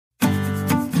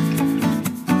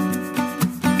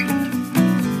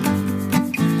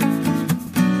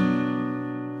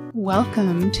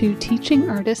Welcome to Teaching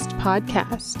Artist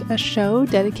Podcast, a show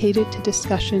dedicated to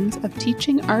discussions of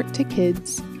teaching art to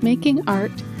kids, making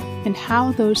art, and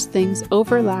how those things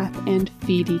overlap and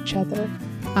feed each other.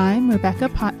 I'm Rebecca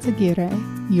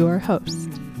Potzaguirre, your host,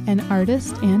 an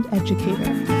artist and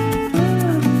educator.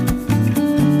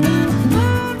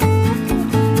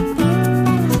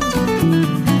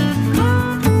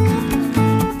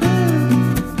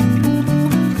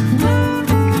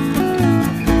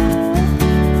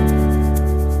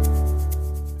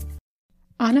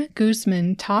 Ana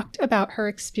Guzman talked about her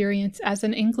experience as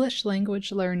an English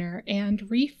language learner and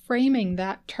reframing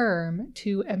that term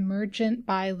to emergent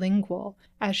bilingual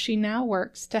as she now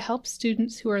works to help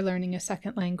students who are learning a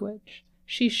second language.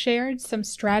 She shared some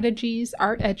strategies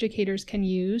art educators can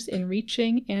use in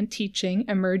reaching and teaching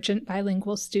emergent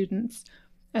bilingual students,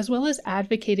 as well as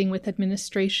advocating with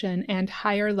administration and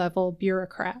higher-level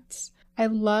bureaucrats. I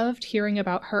loved hearing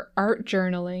about her art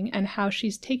journaling and how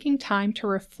she's taking time to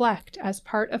reflect as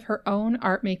part of her own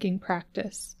art-making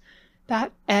practice.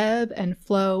 That ebb and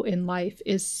flow in life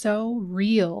is so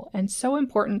real and so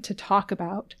important to talk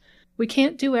about. We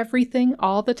can't do everything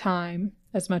all the time,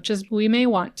 as much as we may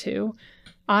want to.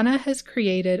 Ana has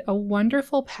created a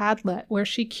wonderful Padlet where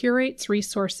she curates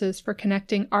resources for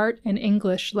connecting art and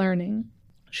English learning.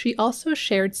 She also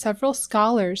shared several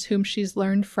scholars whom she's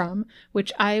learned from,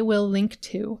 which I will link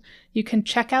to. You can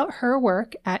check out her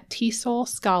work at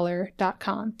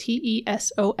tesolscholar.com,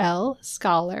 T-E-S-O-L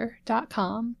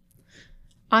scholar.com.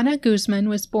 Ana Guzman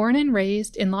was born and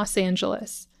raised in Los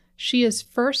Angeles. She is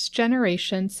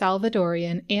first-generation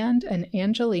Salvadorian and an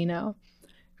Angelino.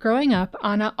 Growing up,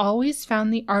 Ana always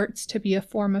found the arts to be a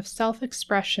form of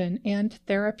self-expression and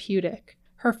therapeutic.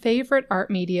 Her favorite art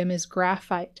medium is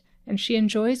graphite, and she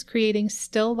enjoys creating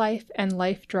still life and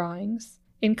life drawings.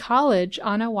 In college,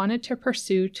 Ana wanted to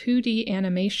pursue 2D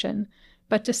animation,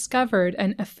 but discovered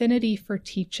an affinity for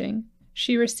teaching.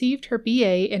 She received her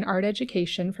BA in art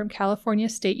education from California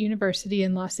State University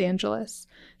in Los Angeles.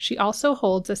 She also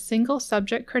holds a single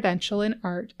subject credential in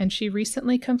art, and she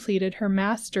recently completed her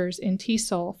master's in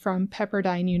TESOL from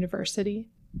Pepperdine University.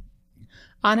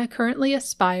 Ana currently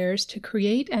aspires to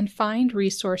create and find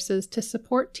resources to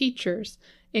support teachers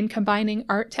in combining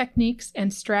art techniques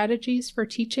and strategies for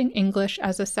teaching English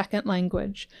as a second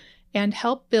language, and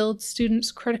help build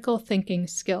students' critical thinking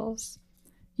skills.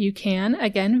 You can,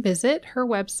 again, visit her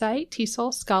website,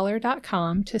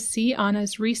 tesolscholar.com, to see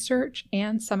Ana's research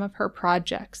and some of her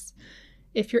projects.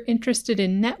 If you're interested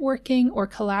in networking or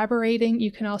collaborating,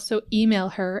 you can also email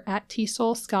her at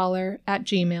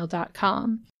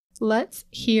tesolscholar@gmail.com. Let's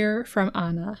hear from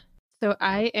Ana. So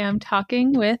I am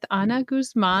talking with Ana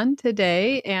Guzman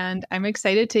today, and I'm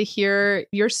excited to hear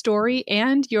your story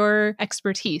and your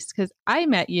expertise because I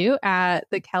met you at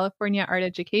the California Art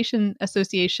Education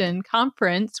Association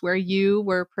conference where you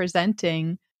were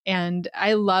presenting, and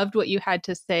I loved what you had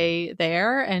to say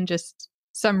there and just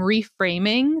some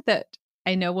reframing that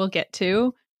I know we'll get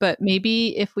to. But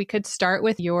maybe if we could start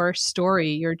with your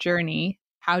story, your journey.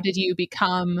 How did you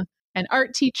become an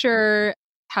art teacher?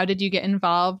 How did you get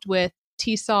involved with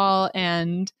TESOL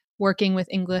and working with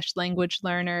English language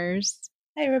learners?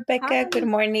 Hi, Rebecca. Good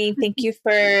morning. Thank you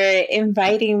for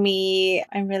inviting me.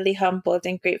 I'm really humbled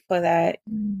and grateful that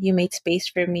you made space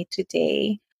for me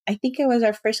today. I think it was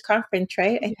our first conference,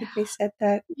 right? I think they said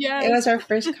that. Yes. It was our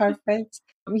first conference.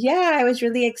 Yeah, I was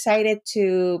really excited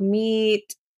to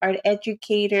meet art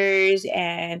educators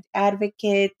and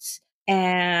advocates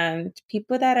and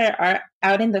people that are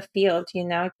out in the field,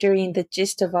 during the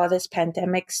gist of all this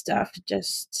pandemic stuff,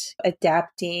 just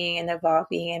adapting and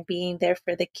evolving and being there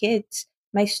for the kids.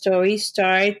 My story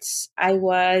starts, I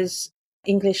was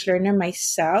English learner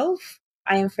myself.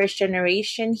 I am first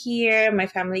generation here. My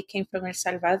family came from El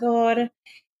Salvador.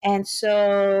 And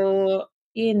so,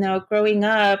 growing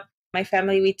up, my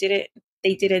family,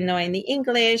 they didn't know any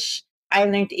English. I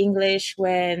learned English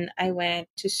when I went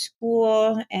to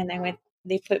school and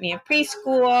they put me in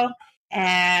preschool.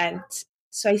 And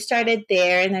so I started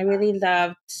there and I really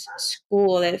loved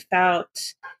school. It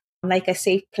felt like a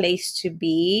safe place to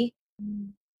be.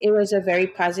 It was a very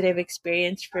positive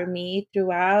experience for me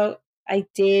throughout. I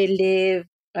did live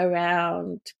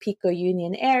around Pico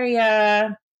Union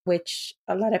area, which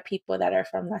a lot of people that are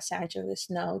from Los Angeles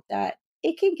know that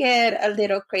it can get a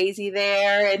little crazy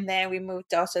there. And then we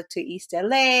moved also to East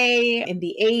LA in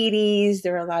the 80s.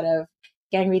 There were a lot of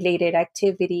gang-related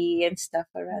activity and stuff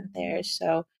around there.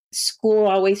 So school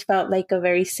always felt like a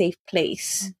very safe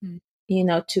place,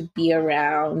 to be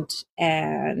around.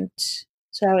 And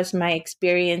so that was my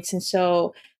experience. And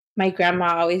so my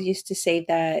grandma always used to say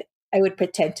that I would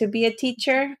pretend to be a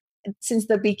teacher since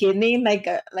the beginning. Like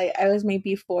I was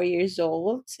maybe 4 years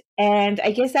old, and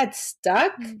I guess that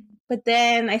stuck. But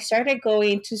then I started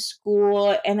going to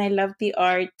school, and I loved the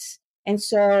arts. And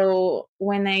so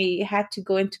when I had to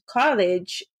go into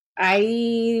college,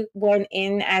 I went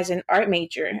in as an art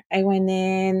major. I went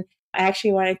in. I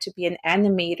actually wanted to be an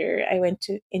animator. I went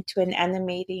to into an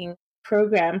animating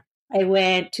program. I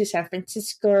went to San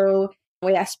Francisco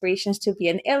with aspirations to be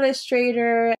an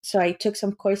illustrator. So I took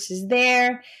some courses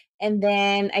there, and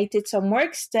then I did some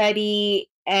work study,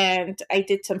 and I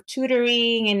did some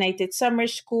tutoring, and I did summer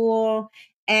school,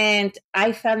 and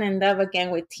I fell in love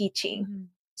again with teaching.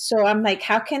 So I'm like,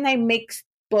 how can I mix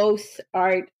both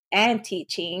art and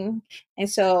teaching? And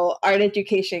so art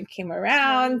education came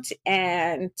around,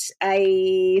 and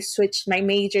I switched my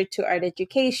major to art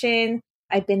education.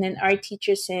 I've been an art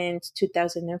teacher since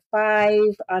 2005,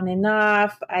 on and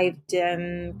off. I've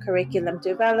done curriculum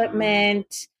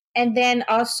development. And then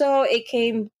also it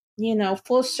came,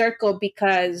 full circle,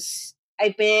 because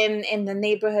I've been in the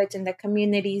neighborhoods and the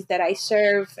communities that I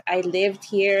serve. I lived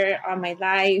here all my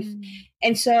life.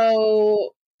 And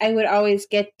so I would always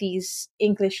get these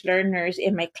English learners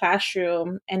in my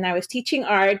classroom, and I was teaching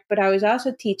art, but I was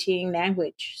also teaching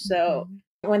language. So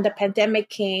when the pandemic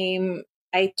came,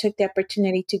 I took the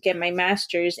opportunity to get my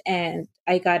master's, and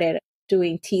I got it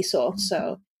doing TESOL.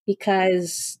 So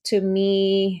because to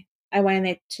me, I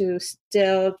wanted to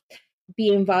still be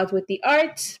involved with the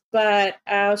arts, but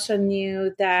I also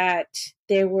knew that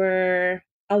there were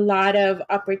a lot of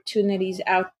opportunities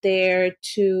out there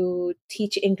to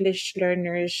teach English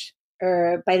learners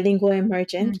or bilingual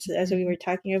emergents, as we were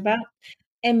talking about,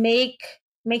 and make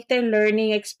their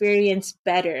learning experience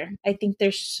better. I think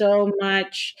there's so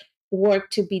much work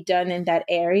to be done in that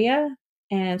area.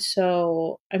 And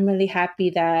so I'm really happy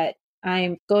that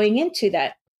I'm going into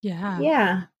that. Yeah.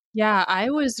 Yeah. Yeah,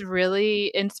 I was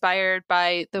really inspired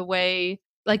by the way,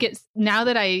 like, it's now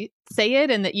that I say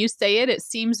it and that you say it, it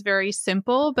seems very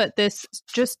simple, but this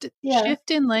just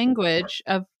shift in language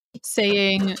of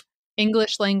saying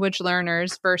English language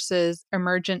learners versus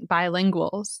emergent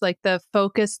bilinguals, like the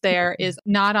focus there is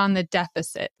not on the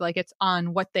deficit, like it's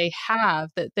on what they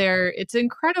have, it's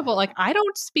incredible. Like, I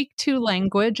don't speak two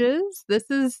languages. This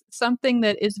is something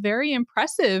that is very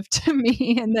impressive to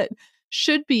me, and that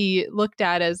should be looked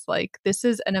at as like, this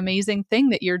is an amazing thing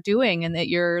that you're doing and that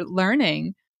you're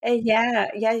learning. Yeah,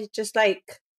 just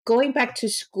like going back to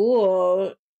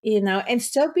school, and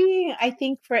still being, I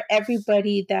think, for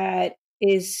everybody that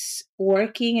is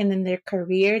working and in their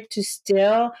career, to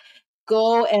still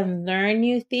go and learn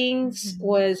new things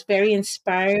was very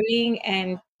inspiring.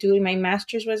 And doing my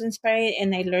master's was inspiring,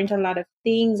 and I learned a lot of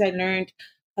things. I learned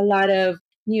a lot of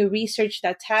new research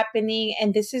that's happening,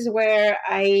 and this is where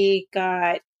I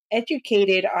got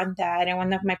educated on that. And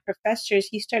one of my professors,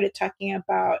 he started talking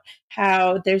about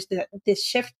how there's this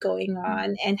shift going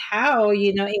on, and how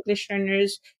English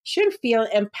learners should feel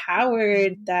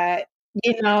empowered, that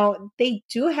they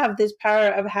do have this power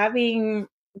of having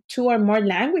two or more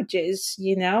languages,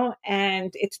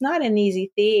 and it's not an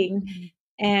easy thing.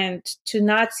 And to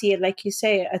not see it, like you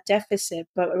say, a deficit,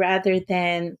 but rather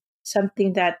than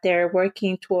something that they're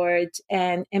working towards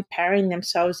and empowering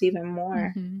themselves even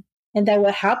more. And that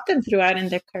will help them throughout in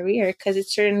their career, because it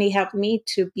certainly helped me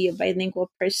to be a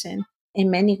bilingual person in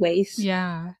many ways.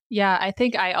 Yeah. Yeah. I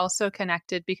think I also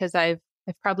connected because I've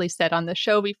probably said on the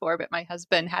show before, but my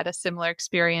husband had a similar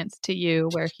experience to you,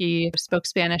 where he spoke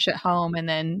Spanish at home and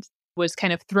then was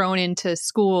kind of thrown into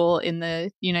school in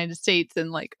the United States,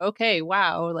 and like, okay,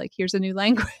 wow, like, here's a new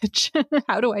language.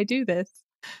 How do I do this?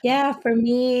 Yeah, for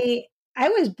me, I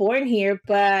was born here,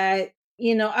 but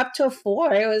up till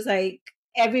 4, it was like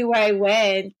everywhere I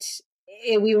went,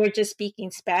 we were just speaking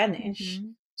Spanish.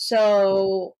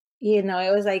 So, it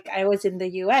was like I was in the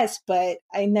US, but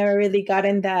I never really got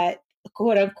in that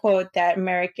quote unquote that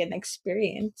American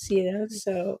experience,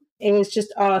 so it was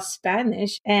just all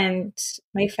Spanish. And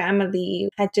my family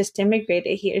had just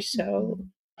immigrated here. So,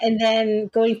 and then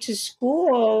going to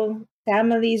school,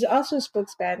 families also spoke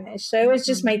Spanish. So it was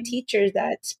just my teachers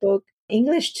that spoke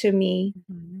English to me,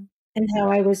 and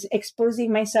how I was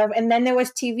exposing myself. And then there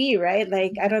was TV, right?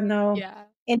 Like, I don't know. Yeah.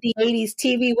 In the 80s,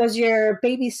 TV was your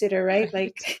babysitter, right?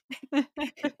 Like,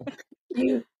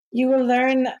 you will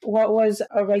learn what was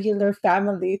a regular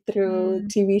family through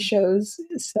TV shows.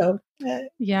 So,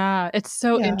 yeah, it's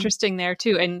so interesting there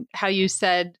too. And how you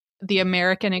said the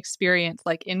American experience,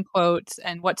 like in quotes,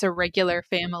 and what's a regular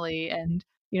family. And,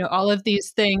 all of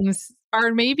these things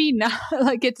are maybe not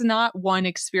like, it's not one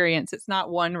experience. It's not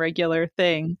one regular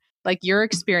thing. Like, your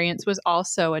experience was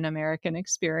also an American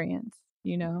experience,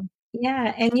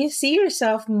 Yeah, and you see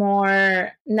yourself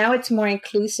more now, it's more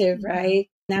inclusive, Mhm. right?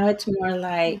 Now it's more We're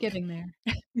like, getting there.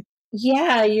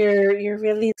 yeah, you're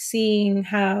really seeing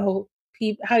how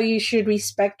how you should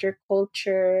respect your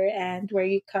culture and where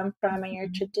you come from and your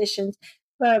Mhm. traditions.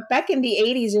 But back in the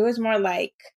 80s, it was more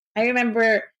like, I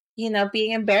remember,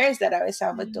 being embarrassed that I was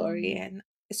Mm. Salvadorian.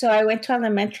 So I went to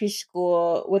elementary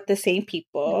school with the same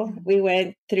people. Mhm. We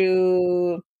went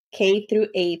through K through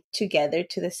 8 together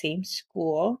to the same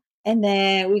school. And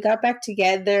then we got back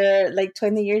together like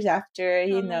 20 years after,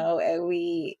 Oh. and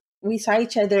we saw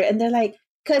each other, and they're like,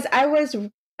 because I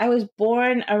was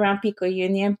born around Pico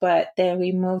Union, but then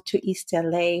we moved to East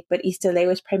LA. But East LA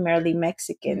was primarily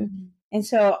Mexican, Mhm. and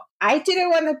so I didn't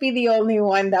want to be the only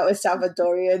one that was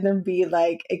Salvadorian and be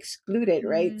like excluded,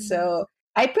 right? Mm. So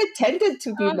I pretended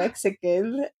to be Oh.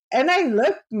 Mexican. And I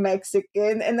looked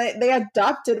Mexican, and they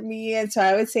adopted me, and so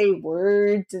I would say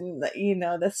words and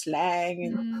the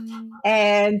slang, Mm.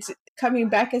 and coming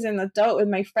back as an adult with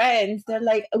my friends, they're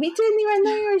like, "We didn't even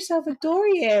know you were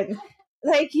Salvadorian."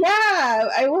 Like, yeah,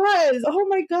 I was. Oh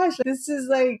my gosh, this is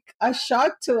like a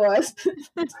shock to us.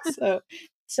 so,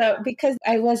 so because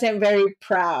I wasn't very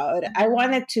proud, I Mhm.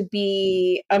 wanted to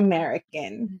be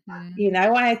American. Mhm. I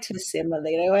wanted to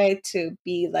assimilate. I wanted to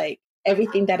be like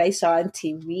everything that I saw on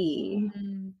TV.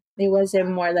 Mm. It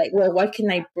wasn't more like, well, what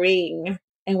can I bring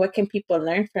and what can people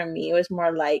learn from me? It was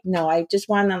more like, no, I just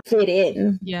want to fit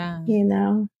in, Yeah. you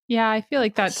know? Yeah, I feel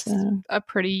like that's So, a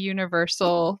pretty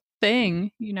universal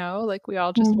thing, like we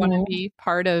all just wanna mhm. be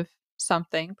part of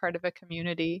something, part of a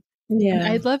community. And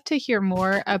Yeah. I'd love to hear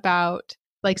more about,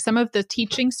 like, some of the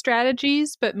teaching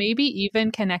strategies, but maybe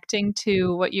even connecting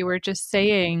to what you were just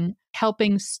saying,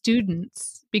 helping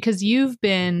students, because you've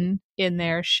been in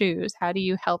their shoes. How do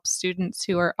you help students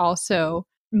who are also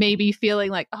maybe feeling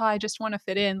like, "Oh, I just wanna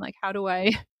fit in, like, how do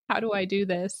I how do I do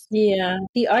this?" Yeah.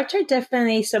 The arts are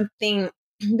definitely something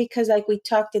because, like we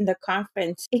talked in the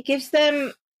conference, it gives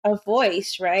them a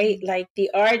voice, right? Mm, Like the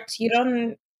arts, you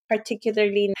don't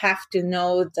particularly have to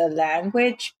know the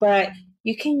language, but mm,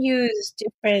 you can use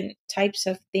different types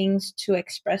of things to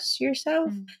express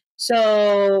yourself. mm,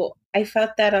 So I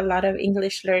felt that a lot of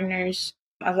English learners,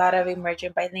 a lot of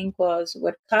emergent bilinguals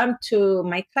would come to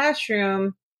my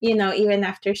classroom, even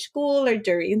after school or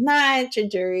during lunch or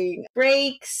during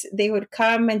breaks, they would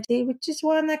come and they would just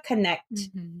want to connect.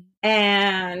 mhm,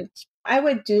 And I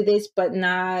would do this, but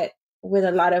not with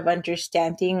a lot of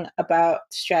understanding about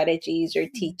strategies or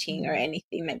teaching or mhm,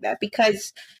 anything like that.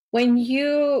 Because when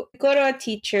you go to a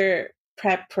teacher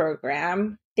prep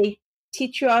program, they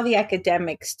teach you all the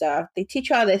academic stuff, they teach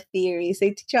you all the theories, they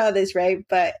teach you all this, right?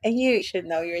 And you should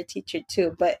know you're a teacher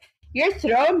too, but you're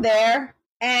thrown there,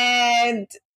 and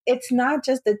it's not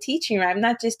just the teaching, right? I'm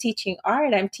not just teaching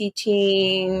art, I'm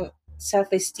teaching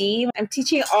self esteem. I'm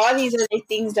teaching all these other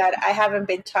things that I haven't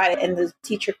been taught in the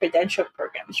teacher credential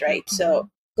programs, right? So, mhm,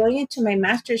 going into my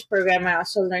master's program, I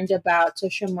also learned about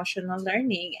social emotional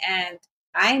learning. And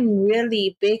I'm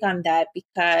really big on that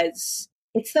because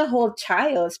it's the whole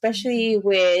child, especially mhm,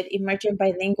 with emergent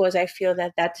bilinguals. I feel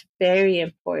that that's very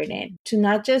important to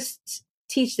not just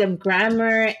teach them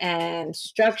grammar and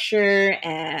structure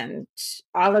and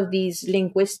all of these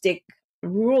linguistic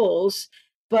rules,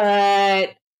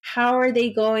 but how are they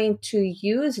going to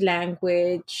use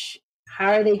language?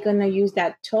 How are they going to use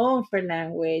that tone for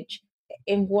language?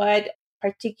 In what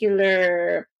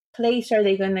particular place are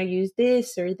they going to use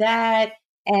this or that?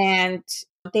 And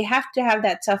they have to have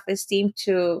that self esteem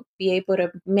to be able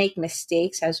to make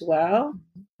mistakes as well.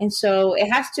 mhm, And so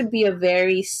it has to be a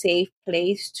very safe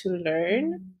place to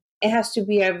learn. mm, It has to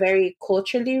be a very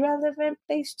culturally relevant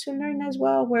place to learn as mm,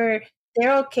 well, where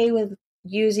they're okay with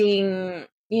using,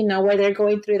 where they're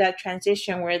going through that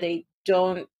transition where they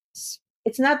don't,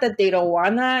 it's not that they don't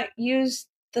want to use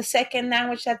the second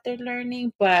language that they're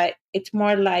learning, but it's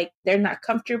more like they're not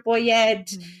comfortable yet.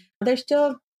 mhm, They're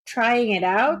still trying it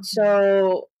out. mhm,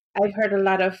 So I've heard a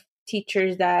lot of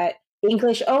teachers that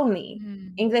English only,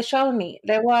 mm, English only.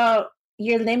 Like, well,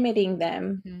 you're limiting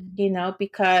them, mhm,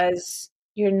 because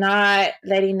you're not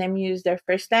letting them use their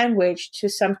first language to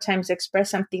sometimes express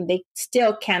something they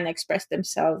still can express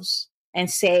themselves and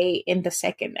say in the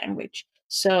second language.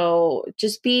 So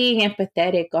just being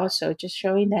empathetic, also just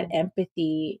showing that mm,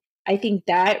 empathy, I think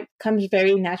that comes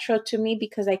very natural to me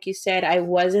because, like you said, I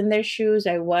was in their shoes.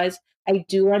 I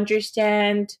do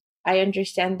understand. I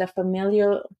understand the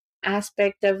familial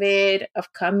aspect of it,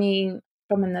 of coming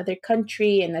from another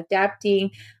country and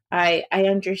adapting. I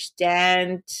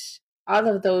understand all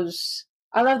of those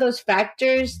all of those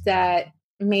factors that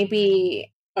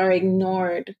maybe are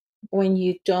ignored when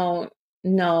you don't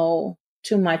know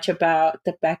too much about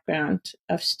the background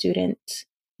of students.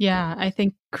 Yeah, I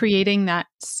think creating that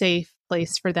safe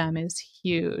place for them is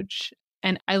huge.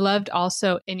 And I loved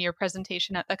also in your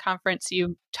presentation at the conference,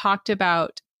 you talked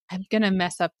about, I'm going to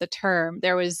mess up the term.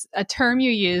 There was a term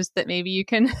you used that maybe you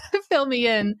can fill me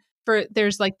in for.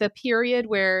 There's like the period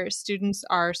where students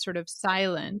are sort of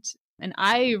silent. And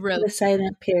I really, The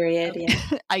silent period,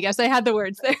 yeah. I guess I had the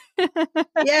words there.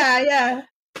 Yeah, yeah.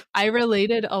 I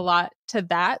related a lot to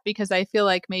that because I feel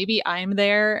like maybe I'm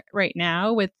there right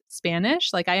now with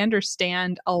Spanish. Like I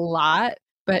understand a lot,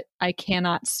 but I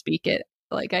cannot speak it.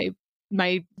 Like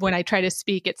when I try to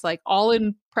speak, it's like all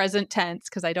in present tense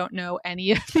because I don't know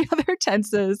any of the other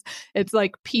tenses. It's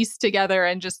like pieced together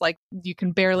and just like you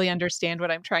can barely understand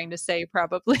what I'm trying to say,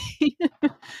 probably.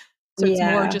 So it's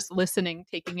more Yeah. just listening,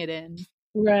 taking it in.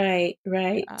 Right,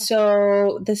 right. Yeah.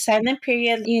 So the silent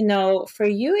period, for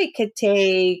you, it could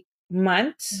take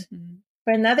months. Mm-hmm.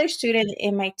 For another student,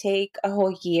 it might take a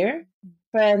whole year.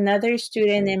 For another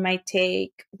student, it might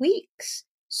take weeks.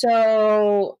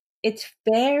 So it's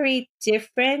very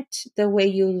different the way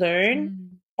you learn.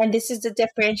 Mm-hmm. And this is the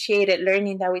differentiated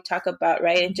learning that we talk about,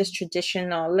 right? And just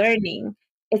traditional learning.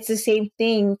 It's the same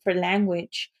thing for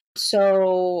language.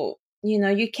 So,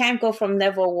 you can't go from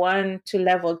level 1 to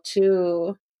level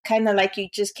 2, kind of like you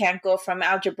just can't go from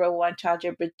algebra 1 to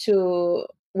algebra 2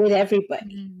 with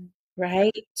everybody, Mm-hmm.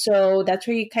 right? So that's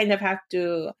where you kind of have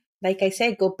to, like I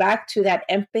said, go back to that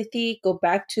empathy, go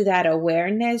back to that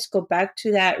awareness, go back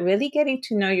to that really getting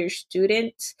to know your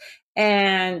students.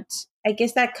 And I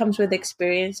guess that comes with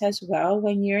experience as well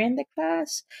when you're in the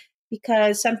class,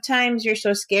 because sometimes you're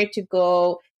so scared to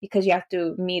go because you have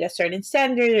to meet a certain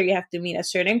standard or you have to meet a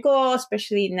certain goal,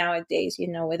 especially nowadays,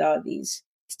 with all these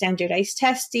standardized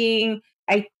testing.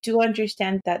 I do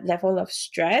understand that level of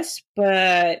stress,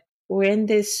 but we're in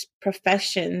this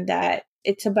profession that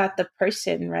it's about the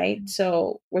person, right?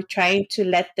 So we're trying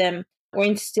to we're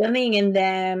instilling in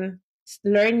them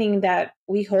learning that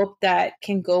we hope that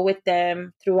can go with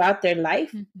them throughout their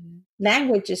life,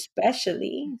 language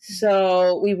especially.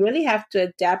 So we really have to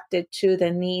adapt it to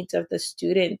the needs of the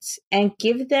students and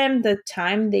give them the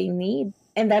time they need.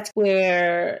 And that's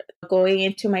where going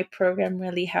into my program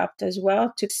really helped as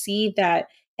well, to see that.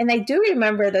 And I do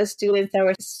remember the students that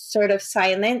were sort of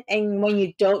silent. And when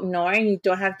you don't know and you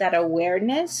don't have that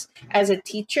awareness as a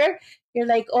teacher, you're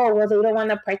like, oh, well, they don't want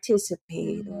to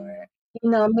participate. Or,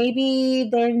 maybe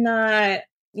they're not,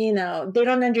 they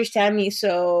don't understand me.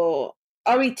 So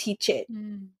I'll reteach it.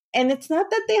 And it's not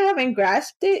that they haven't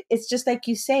grasped it. It's just like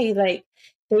you say, like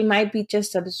they might be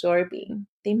just absorbing.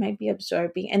 They might be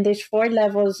absorbing. And there's 4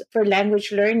 levels for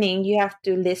language learning. You have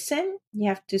to listen, you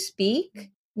have to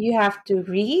speak, you have to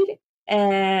read,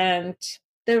 and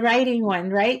the writing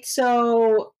one, right?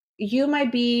 So you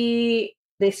might be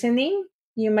listening,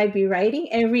 you might be writing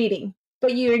and reading,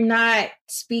 but you're not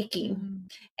speaking.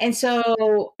 And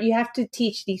so you have to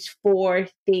teach these 4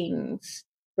 things,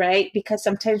 right? Because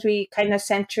sometimes we kind of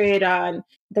center it on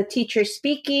the teacher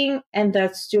speaking and the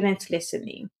students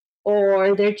listening,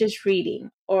 or they're just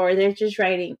reading, or they're just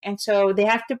writing. And so they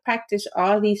have to practice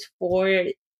all these 4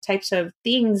 types of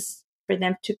things for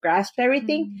them to grasp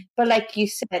everything. But like you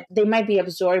said, they might be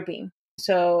absorbing.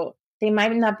 So they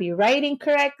might not be writing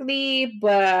correctly,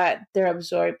 but they're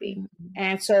absorbing.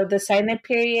 And so the silent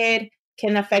period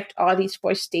can affect all these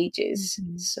 4 stages.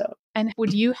 So, and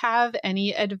would you have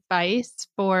any advice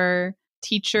for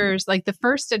teachers? Like the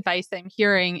first advice I'm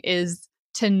hearing is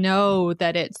to know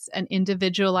that it's an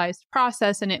individualized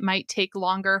process and it might take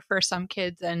longer for some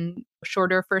kids and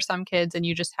shorter for some kids. And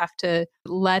you just have to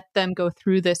let them go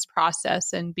through this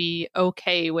process and be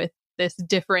okay with this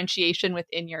differentiation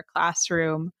within your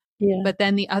classroom. yeah. But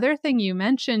then the other thing you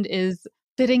mentioned is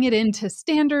fitting it into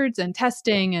standards and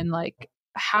testing, and like,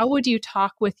 how would you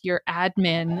talk with your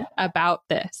admin about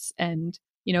this? And,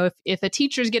 if a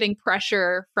teacher's getting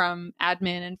pressure from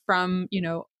admin and from,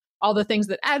 all the things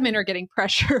that admin are getting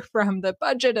pressure from the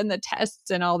budget and the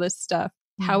tests and all this stuff,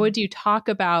 how would you talk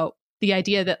about the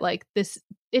idea that like this,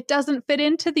 it doesn't fit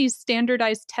into these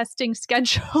standardized testing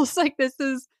schedules? Like this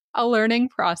is a learning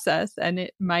process and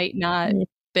it might not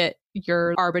fit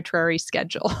your arbitrary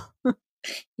schedule.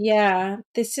 Yeah,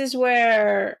 this is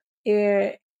where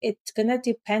it's going to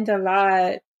depend a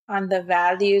lot on the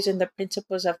values and the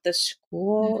principles of the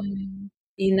school.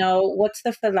 What's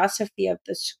the philosophy of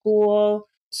the school?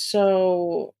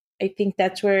 So I think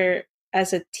that's where,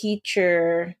 as a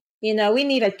teacher, we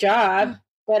need a job,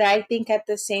 but I think at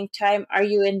the same time, are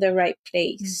you in the right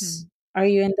place? Are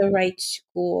you in the right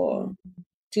school?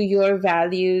 Do your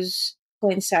values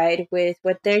coincide with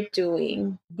what they're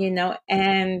doing?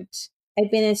 And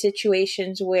I've been in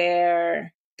situations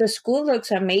where the school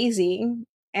looks amazing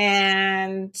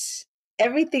and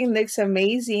everything looks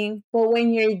amazing, but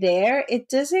when you're there, it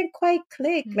doesn't quite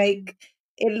click. Mm. Like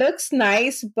it looks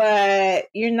nice, but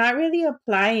you're not really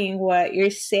applying what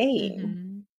you're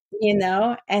saying,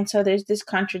 Mhm. And so there's this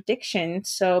contradiction.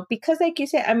 So because like you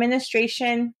said,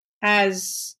 administration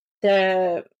has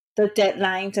the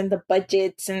deadlines and the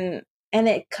budgets, and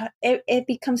it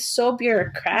becomes so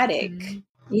bureaucratic,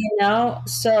 Mhm.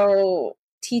 so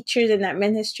teachers and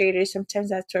administrators, sometimes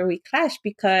that's where we clash,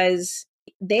 because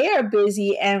they are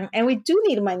busy, and we do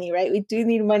need money, right? We do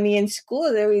need money in school,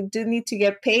 and we do need to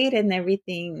get paid and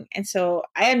everything. And so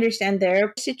I understand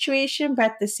their situation, but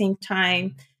at the same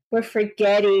time, we're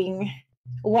forgetting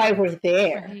why we're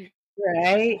there, Right.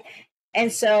 right?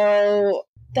 And so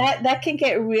that can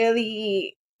get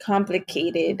really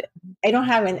complicated. I don't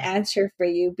have an answer for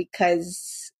you,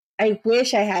 because I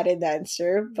wish I had an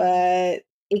answer, Yeah. but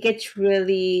it gets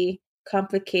really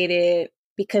complicated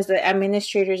because the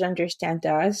administrators understand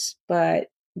us, but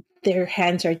their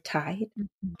hands are tied. Mhm.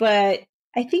 But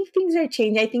I think things are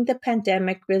changing. I think the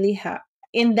pandemic really helped.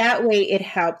 In that way, it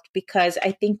helped, because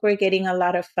I think we're getting a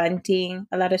lot of funding.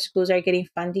 A lot of schools are getting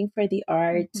funding for the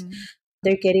arts. Mhm.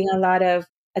 They're getting a lot of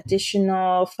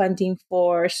additional funding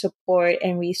for support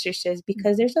and resources,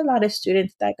 because there's a lot of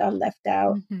students that got left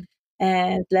out Mhm.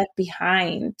 and left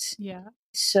behind. Yeah.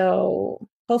 So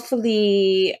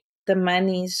hopefully the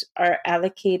monies are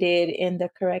allocated in the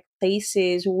correct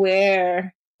places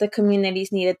where the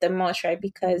communities need it the most, right? Mhm.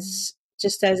 Because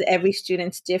just as every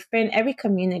student's different, every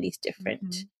community is different.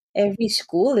 Mhm. Every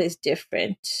school is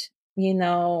different.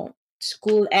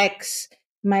 School X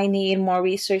might need more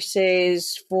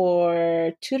resources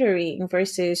for tutoring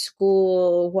versus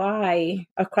school Y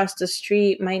across the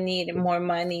street might need more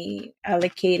money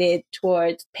allocated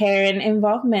towards parent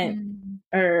involvement Mm.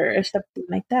 or something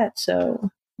like that. So,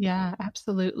 Yeah,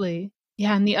 absolutely.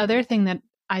 Yeah, and the other thing that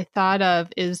I thought of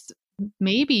is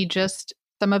maybe just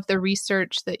some of the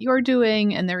research that you're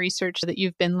doing and the research that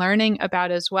you've been learning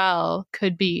about as well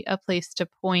could be a place to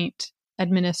point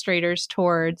administrators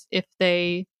towards if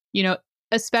they,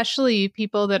 especially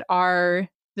people that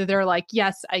they're like,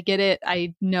 yes, I get it.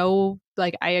 I know,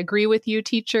 like, I agree with you,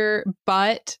 teacher,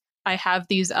 but I have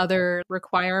these other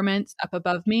requirements up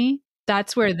above me.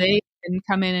 That's where they can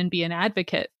come in and be an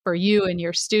advocate for you and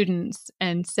your students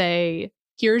and say,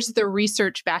 here's the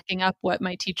research backing up what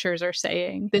my teachers are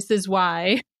saying. This is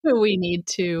why we need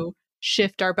to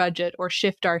shift our budget or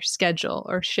shift our schedule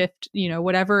or shift,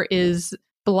 whatever is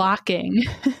blocking,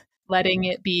 letting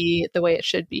it be the way it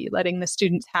should be, letting the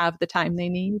students have the time they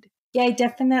need. yeah, I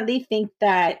definitely think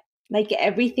that, like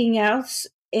everything else,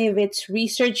 if it's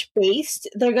research based,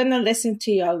 they're going to listen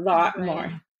to you a lot Right.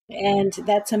 more. And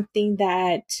that's something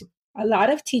that a lot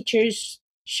of teachers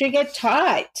should get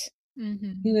taught.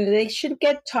 Mm-hmm. They should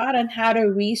get taught on how to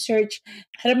research,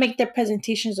 how to make their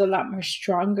presentations a lot more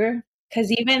stronger.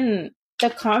 Because even the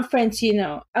conference,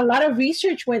 a lot of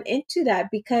research went into that,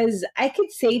 because I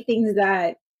could say things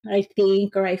that I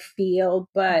think or I feel,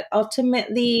 but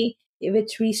ultimately, if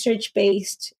it's research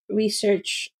based,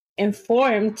 research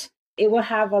informed, it will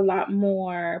have a lot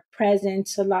more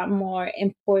presence, a lot more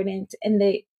important. And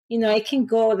it can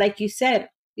go, like you said,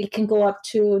 it can go up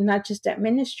to not just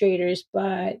administrators,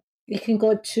 but it can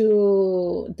go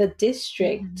to the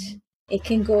district. Mm-hmm. It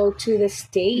can go to the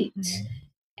state. Mm-hmm.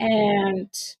 And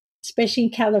especially in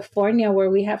California, where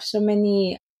we have so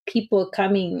many people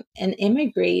coming and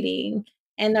immigrating,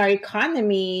 and our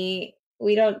economy,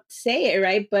 we don't say it,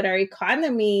 right? But our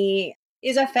economy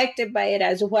is affected by it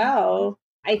as Mm-hmm. well.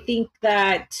 I think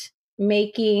that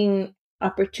making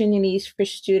opportunities for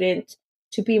students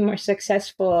to be more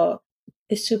successful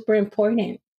is super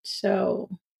important. So,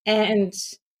 and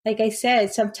like I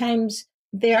said, sometimes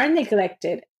they are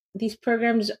neglected. These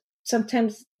programs,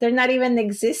 sometimes they're not even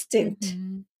existent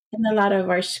Mm-hmm. in a lot of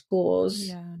our schools.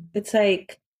 Yeah. It's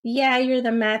like, yeah, you're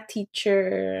the math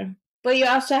teacher, but you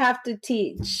also have to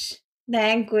teach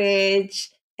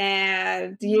language,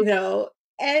 and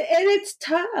and it's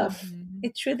tough. Mm-hmm.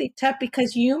 It's really tough,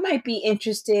 because you might be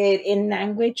interested in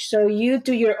language, so you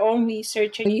do your own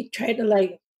research and you try to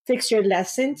like fix your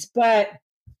lessons, but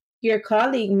your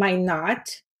colleague might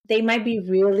not. They might be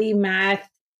really math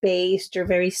based or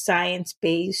very science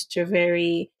based or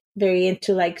very, very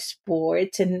into like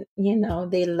sports, and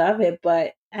they love it.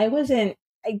 But I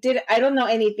don't know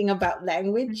anything about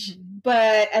language, Mm-hmm.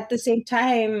 but at the same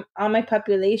time, all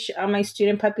my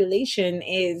student population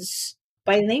is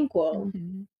bilingual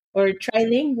Mm-hmm. or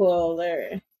trilingual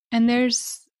or. And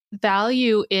there's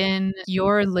value in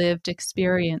your lived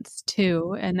experience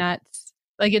too. And that's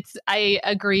Like I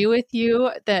agree with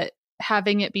you that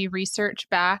having it be research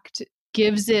backed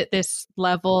gives it this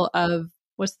level of,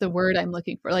 what's the word I'm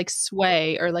looking for? Like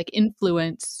sway or like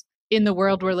influence in the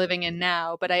world we're living in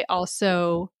now. But I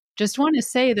also just want to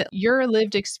say that your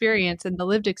lived experience and the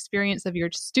lived experience of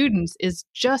your students is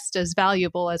just as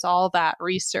valuable as all that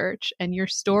research, and your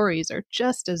stories are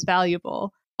just as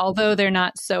valuable, although they're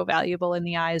not so valuable in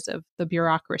the eyes of the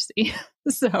bureaucracy.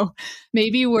 So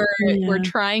maybe we're Yeah.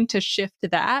 trying to shift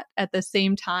that at the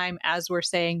same time as we're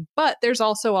saying, but there's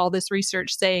also all this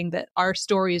research saying that our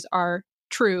stories are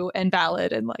true and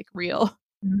valid and like real.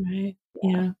 Right.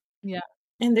 Yeah. Yeah.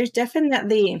 And there's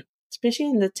definitely, especially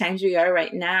in the times we are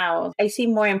right now, I see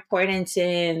more importance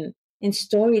in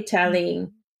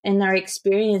storytelling and our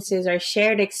experiences, our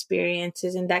shared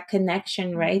experiences, and that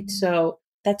connection, right? So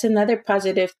that's another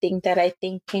positive thing that I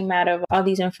think came out of all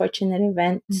these unfortunate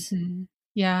events.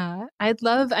 Yeah.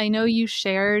 I know you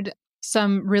shared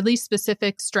some really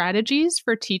specific strategies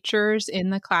for teachers in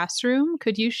the classroom.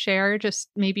 Could you share just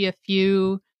maybe a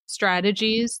few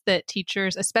strategies that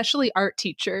teachers, especially art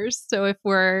teachers, so if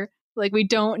we're like, we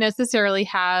don't necessarily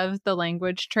have the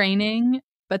language training,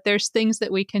 but there's things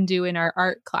that we can do in our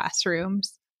art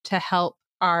classrooms to help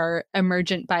our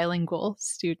emergent bilingual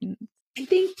students? I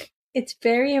think it's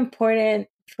very important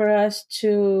for us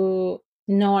to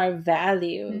know our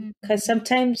value, because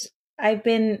sometimes I've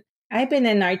been I've been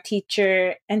an art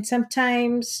teacher, and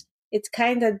sometimes it's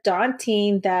kind of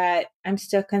daunting that I'm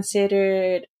still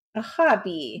considered a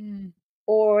hobby,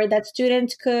 or that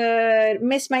students could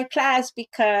miss my class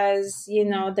because,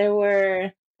 there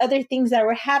were other things that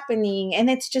were happening and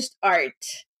it's just art,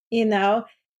 you know?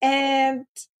 And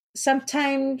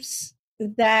sometimes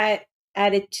that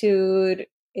attitude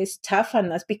is tough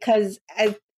on us, because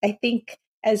I think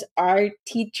as art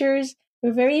teachers,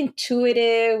 we're very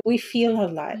intuitive. We feel a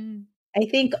lot. I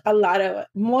think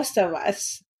most of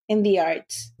us in the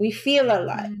arts, we feel a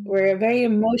lot. We're very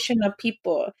emotional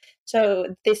people.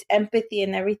 So this empathy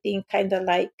and everything kind of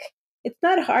like, it's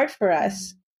not hard for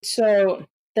us. So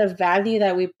the value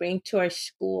that we bring to our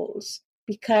schools,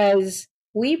 because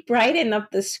we brighten up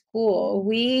the school,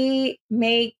 we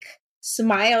make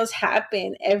smiles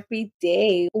happen every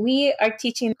day. We are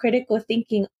teaching critical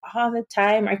thinking all the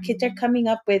time. Our kids are coming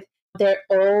up with their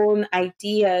own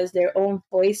ideas, their own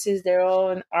voices, their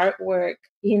own artwork.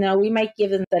 We might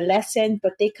give them the lesson,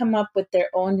 but they come up with their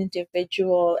own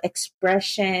individual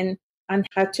expression on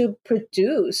how to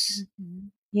produce,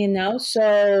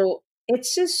 So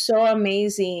it's just so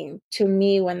amazing to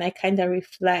me when I kind of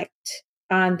reflect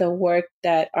on the work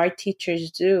that our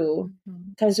teachers do,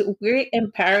 because we're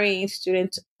empowering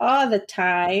students all the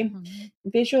time.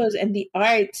 Visuals and the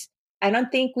arts, I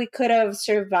don't think we could have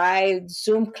survived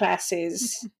Zoom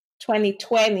classes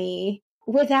 2020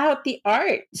 without the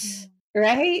arts,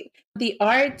 right? The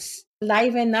arts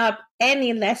liven up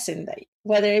any lesson,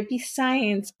 whether it be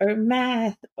science or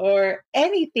math or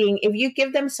anything. If you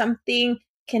give them something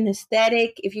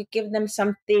kinesthetic, if you give them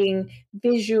something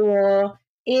visual,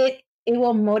 it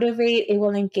will motivate, it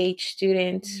will engage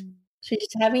students. So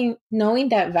just knowing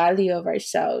that value of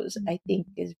ourselves, I think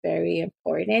is very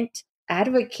important.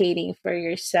 Advocating for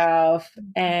yourself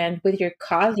and with your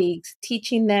colleagues,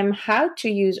 teaching them how to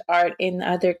use art in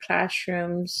other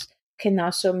classrooms can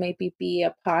also maybe be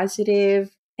a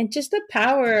positive. And just the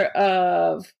power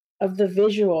of the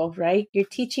visual, right? You're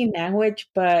teaching language,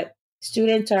 but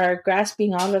students are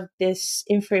grasping all of this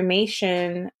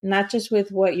information, not just with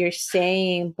what you're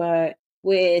saying, but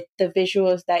with the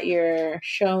visuals that you're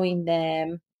showing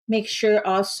them. Make sure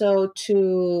also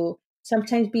to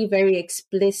sometimes be very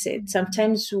explicit.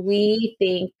 Sometimes we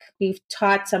think we've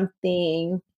taught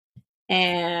something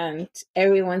and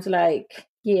everyone's like,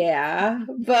 yeah,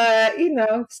 but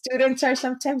students are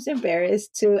sometimes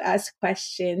embarrassed to ask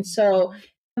questions. So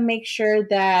make sure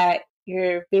that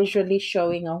you're visually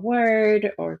showing a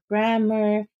word or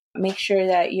grammar. Make sure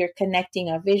that you're connecting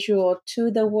a visual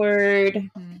to the word.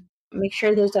 Make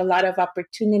sure there's a lot of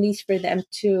opportunities for them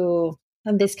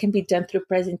and this can be done through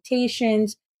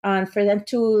presentations, for them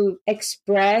to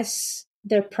express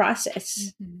their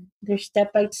process, their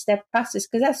step-by-step process,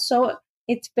 because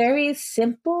it's very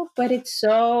simple, but it's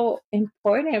so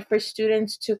important for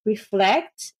students to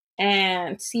reflect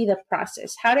and see the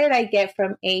process. How did I get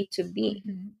from A to B?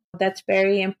 That's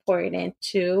very important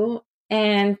too.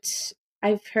 And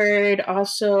I've heard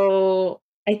also,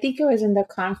 I think it was in the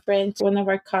conference, one of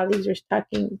our colleagues was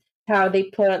talking how they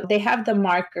have the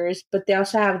markers, but they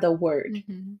also have the word,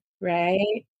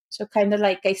 right? So kind of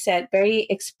like I said, very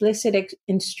explicit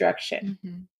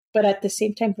instruction, but at the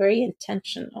same time, very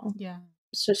intentional. Yeah.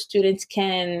 so students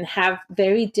can have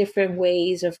very different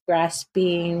ways of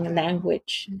grasping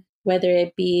language, whether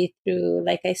it be through,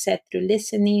 like I said, through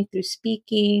listening, through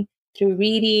speaking, through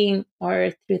reading,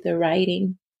 or through the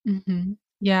writing. Mm-hmm.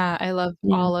 Yeah, I love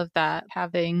Yeah. all of that,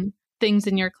 having things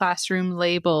in your classroom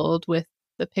labeled with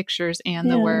the pictures and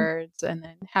the Yeah. words, and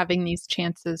then having these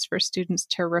chances for students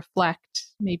to reflect,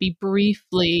 maybe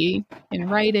briefly in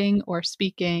writing or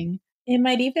speaking. It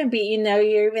might even be,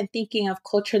 you're even thinking of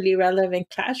culturally relevant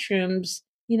classrooms.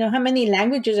 How many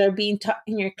languages are being taught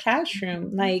in your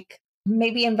classroom? Like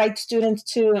maybe invite students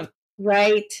to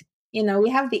write, we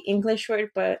have the English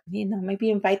word, but, maybe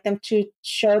invite them to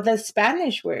show the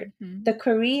Spanish word, the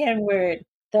Korean word,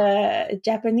 the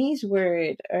Japanese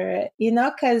word, or,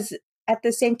 because at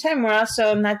the same time, we're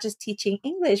also not just teaching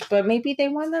English, but maybe they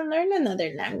want to learn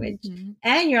another language.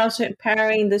 And you're also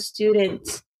empowering the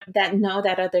students that know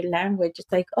that other language.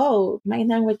 It's like, oh, my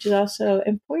language is also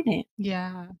important.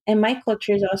 Yeah. And my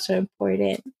culture is also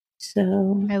important.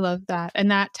 So I love that.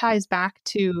 And that ties back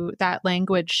to that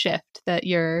language shift that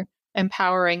you're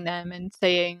empowering them and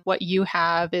saying what you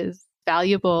have is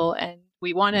valuable and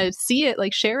we want to see it,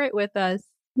 like share it with us.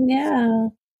 yeah.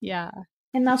 Yeah.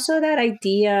 And also that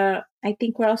idea, I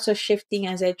think we're also shifting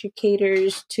as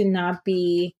educators to not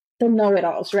be the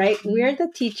know-it-alls, right? We're the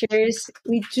teachers.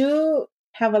 We do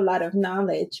have a lot of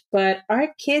knowledge, but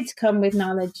our kids come with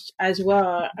knowledge as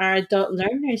well. Our adult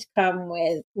learners come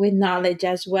with knowledge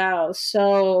as well.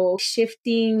 So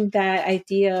shifting that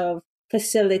idea of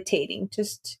facilitating,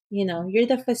 just, you're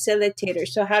the facilitator.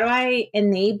 So how do I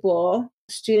enable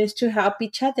students to help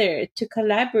each other, to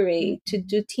collaborate, to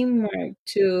do teamwork,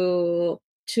 to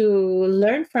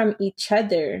learn from each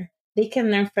other? They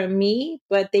can learn from me,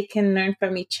 but they can learn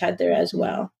from each other as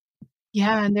well.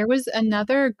 Yeah, and there was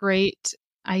another great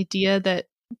idea that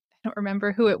I don't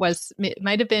remember who it was. It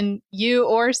might have been you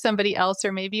or somebody else,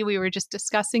 or maybe we were just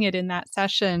discussing it in that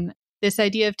session. This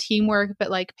idea of teamwork, but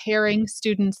like pairing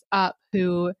students up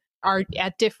who are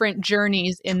at different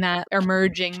journeys in that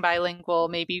emerging bilingual.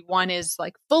 Maybe one is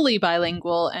like fully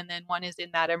bilingual, and then one is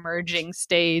in that emerging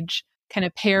stage, kind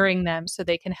of pairing them so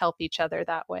they can help each other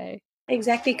that way.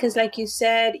 Exactly, because like you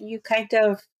said, you kind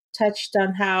of touched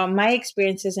on how my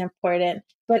experience is important,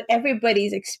 but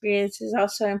everybody's experience is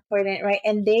also important, right?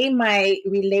 And they might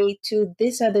relate to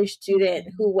this other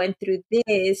student who went through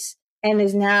this and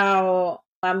is now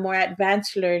a more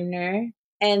advanced learner,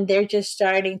 and they're just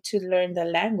starting to learn the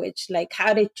language. Like,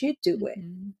 how did you do it?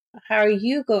 How are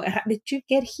you going? How did you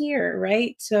get here?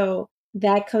 Right? So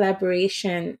that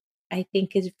collaboration, I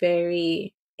think, is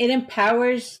it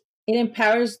empowers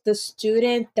the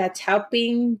student that's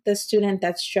helping the student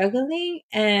that's struggling,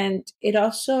 and it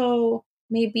also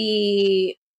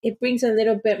maybe it brings a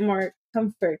little bit more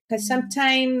comfort, because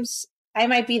sometimes I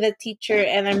might be the teacher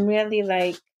and I'm really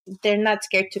like, they're not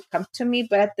scared to come to me,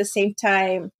 but at the same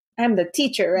time I'm the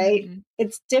teacher, right?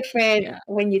 It's different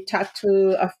when you talk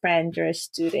to a friend or a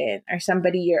student or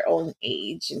somebody your own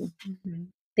age, and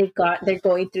they're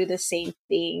going through the same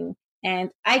thing,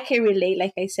 and I can relate,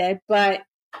 like I said, but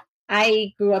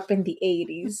I grew up in the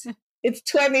 80s. It's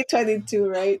 2022,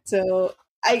 right? So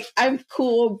I'm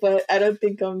cool, but I don't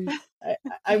think I'm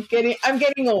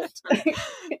getting old.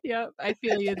 Yep, I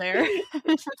feel you there.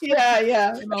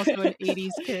 Yeah. I'm also an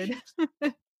 80s kid.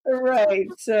 Right.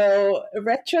 So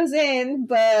retro's in,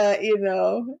 but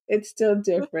it's still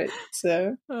different.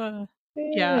 So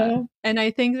yeah. And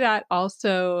I think that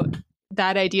also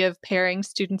that idea of pairing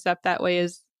students up that way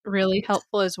is really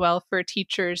helpful as well for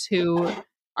teachers who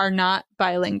are not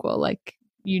bilingual. Like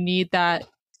you need that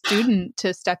student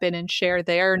to step in and share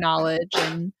their knowledge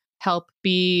and help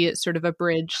be sort of a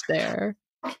bridge there.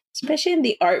 Especially in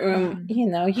the art room,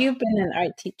 you've been an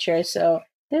art teacher, so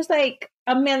there's like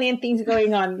a million things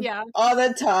going on all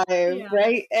the time,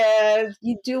 right? And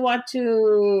you do want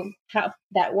to help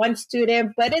that one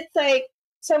student, but it's like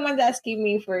someone's asking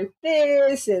me for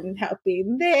this and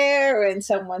helping there, and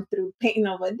someone threw paint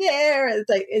over there.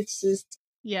 It's just,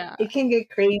 it can get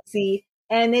crazy.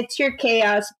 And it's your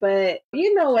chaos, but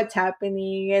you know what's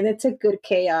happening, and it's a good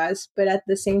chaos. But at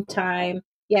the same time,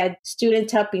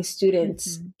 students helping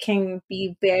students can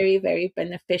be very, very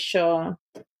beneficial.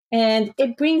 And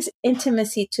it brings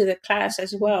intimacy to the class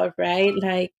as well, right?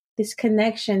 Like this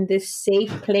connection, this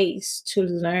safe place to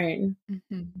learn,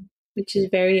 which is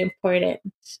very important.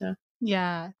 So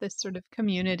yeah, this sort of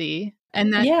community.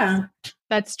 And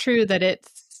that's true that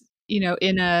it's,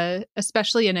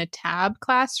 especially in a tab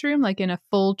classroom, like in a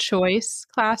full choice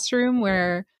classroom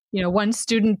where, one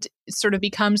student sort of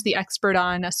becomes the expert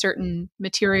on a certain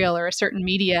material or a certain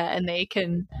media, and they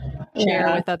can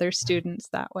share with other students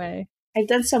that way. I've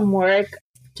done some work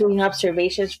doing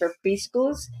observations for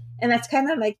preschools. And that's kind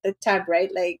of like the tab,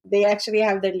 right? Like they actually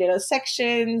have their little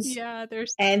sections. Yeah,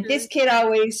 there's and this kid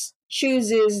always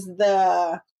chooses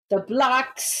the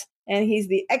blocks, and he's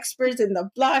the expert in the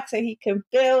blocks, and he can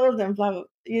build and blah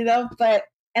blah, but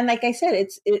and like I said,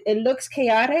 it looks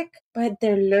chaotic, but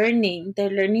they're learning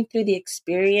through the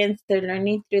experience, they're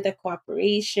learning through the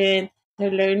cooperation,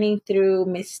 they're learning through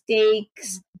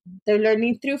mistakes, they're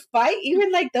learning through fight,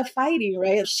 even like the fighting,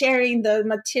 right? Sharing the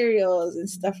materials and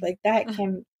stuff like that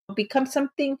can become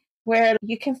something where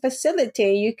you can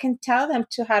facilitate, you can tell them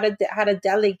to how to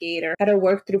delegate or how to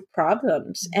work through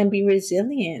problems and be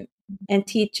resilient and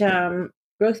teach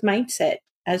growth mindset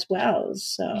as well.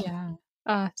 So Yeah.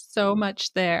 So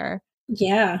much there.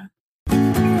 yeah.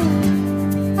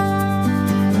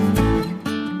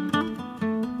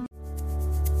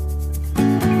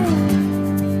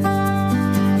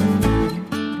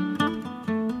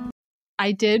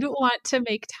 I did want to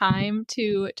make time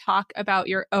to talk about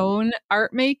your own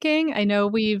art making. I know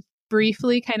we've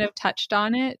briefly kind of touched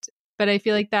on it, but I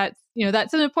feel like that's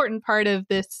an important part of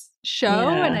this show,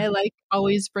 and I like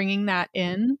always bringing that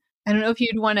in. I don't know if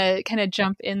you'd want to kind of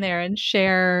jump in there and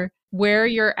share where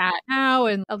you're at now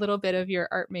and a little bit of your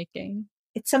art making.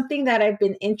 It's something that I've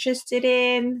been interested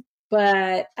in,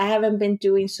 but I haven't been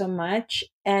doing so much.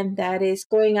 And that is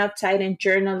going outside and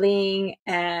journaling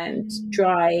and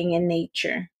drawing in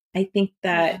nature. I think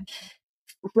that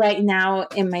right now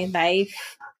in my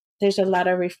life, there's a lot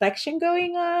of reflection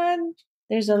going on.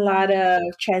 There's a lot of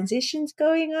transitions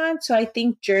going on. So I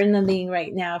think journaling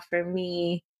right now for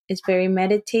me is very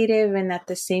meditative. And at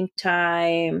the same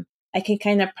time, I can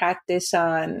kind of practice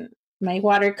on my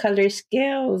watercolor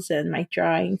skills and my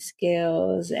drawing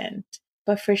skills.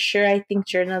 But for sure, I think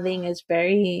journaling is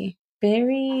very,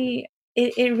 very,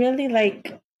 it really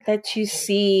like lets you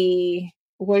see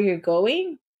where you're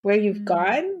going, where you've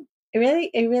gone. It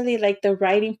really like the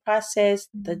writing process,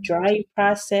 the drawing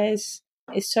process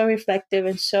is so reflective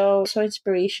and so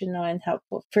inspirational and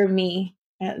helpful for me,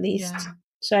 at least. Yeah.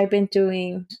 So I've been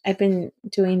doing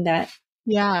that.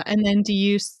 Yeah. And then do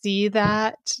you see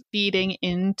that feeding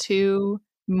into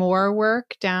more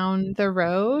work down the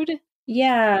road?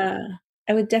 Yeah.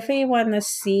 I would definitely want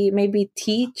to maybe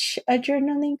teach a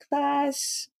journaling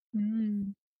class.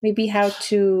 Maybe how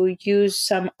to use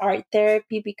some art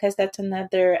therapy, because that's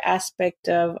another aspect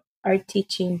of art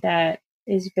teaching that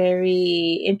is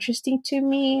very interesting to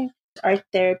me. Art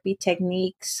therapy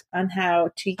techniques on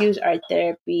how to use art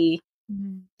therapy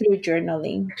through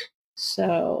journaling.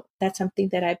 So that's something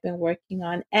that I've been working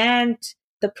on. And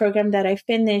the program that I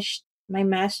finished, my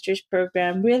master's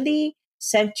program, really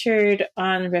centered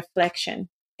on reflection.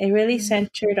 It really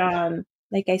centered on,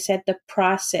 like I said, the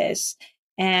process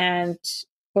and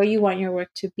where you want your work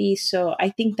to be. So I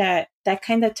think that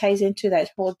kind of ties into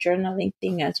that whole journaling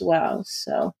thing as well.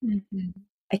 So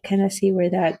I kind of see where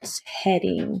that's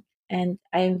heading. And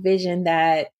I envision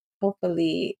that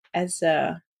hopefully as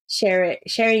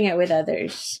sharing it with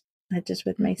others, not just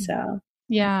with myself.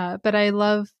 Yeah, but I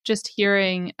love just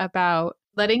hearing about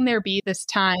letting there be this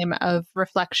time of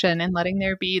reflection and letting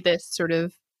there be this sort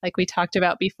of, like we talked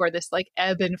about before, this like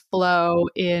ebb and flow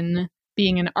in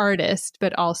being an artist,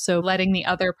 but also letting the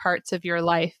other parts of your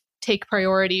life take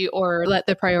priority or let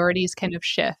the priorities kind of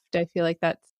shift. I feel like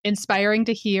that's inspiring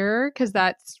to hear because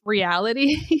that's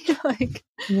reality. Like,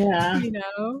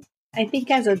 I think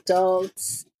as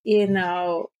adults,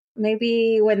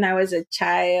 maybe when I was a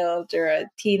child or a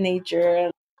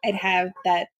teenager, I'd have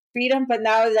that freedom, but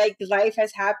now like life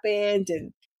has happened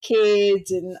and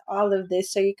kids and all of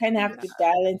this. So you kind of have to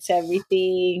balance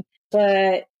everything.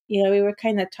 But, we were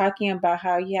kind of talking about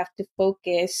how you have to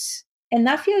focus and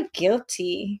not feel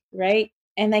guilty, right?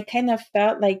 And I kind of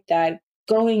felt like that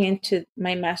going into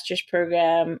my master's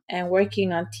program and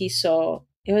working on TESOL.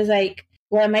 It was like,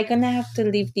 well, am I going to have to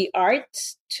leave the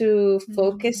arts to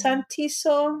focus on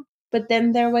TESOL? But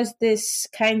then there was this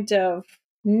kind of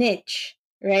niche,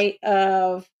 right?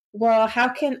 Of, well, how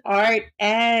can art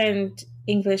and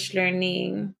English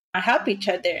learning help each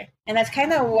other? And that's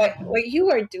kind of what you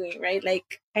are doing, right?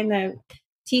 Like kind of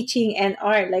teaching and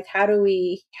art, like how do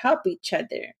we help each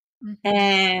other?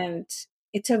 And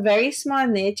it's a very small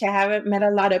niche. I haven't met a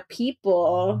lot of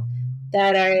people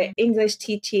that are English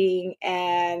teaching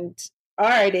and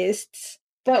artists,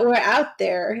 but we're out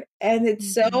there, and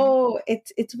it's so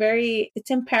it's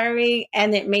empowering,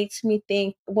 and it makes me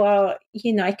think, well,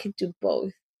 I could do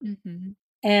both.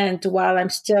 And while I'm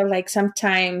still like,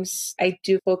 sometimes I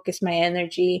do focus my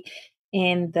energy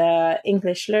in the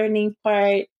English learning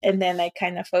part, and then I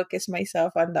kind of focus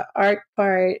myself on the art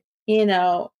part,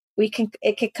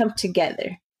 it can come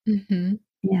together.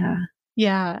 Yeah.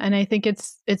 Yeah, and I think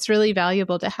it's really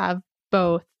valuable to have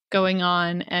both going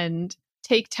on and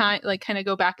take time, like kind of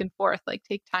go back and forth, like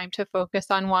take time to focus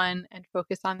on one and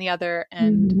focus on the other.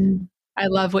 And Mhm. I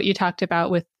love what you talked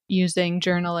about with using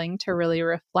journaling to really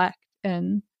reflect.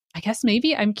 And I guess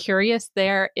maybe I'm curious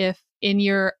there if in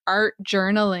your art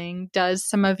journaling, does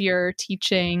some of your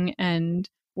teaching and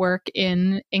work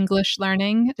in English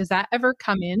learning, does that ever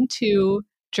come into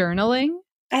journaling?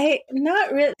 I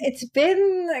not really. It's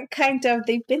been kind of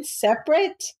they've been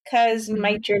separate because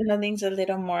my Hmm. journaling's a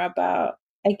little more about,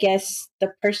 I guess,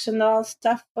 the personal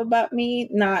stuff about me,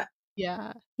 not,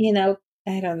 Yeah. you know,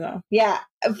 I don't know. Yeah,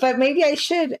 but maybe I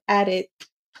should add it.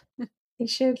 I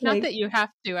should Not like, that you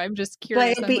have to. I'm just but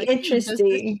curious. it'd I'm be like, does this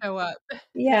interesting. show up? Yeah.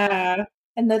 Yeah.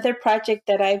 Another project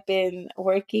that I've been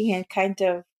working and kind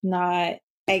of not,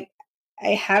 I I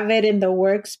have it in the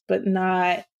works but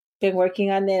not been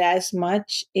working on it as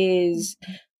much is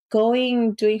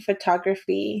doing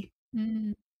photography.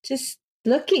 Mm-hmm. Just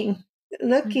looking,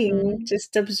 Mm-hmm.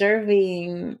 just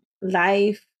observing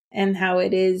life and how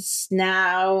it is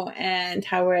now and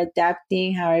how we're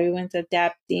adapting, how everyone's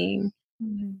adapting.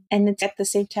 And it's at the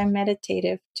same time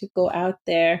meditative to go out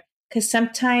there because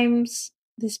sometimes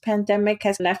this pandemic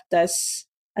has left us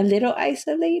a little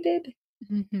isolated,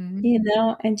 Mm-hmm.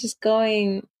 and just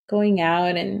going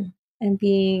out and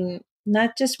being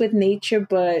not just with nature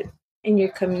but in your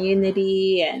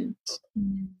community and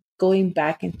going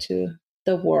back into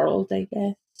the world, I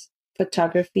guess.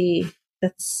 Photography,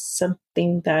 that's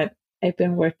something that I've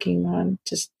been working on,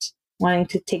 just wanting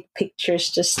to take pictures,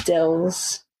 just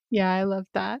stills. Yeah, I love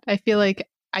that. I feel like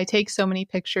I take so many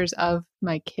pictures of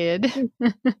my kid.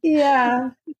 Yeah.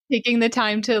 Taking the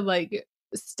time to like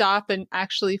stop and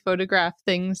actually photograph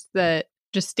things that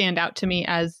just stand out to me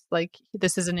as like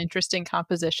this is an interesting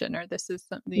composition or this is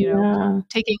something, Yeah.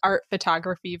 taking art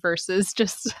photography versus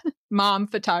just mom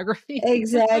photography.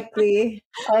 Exactly.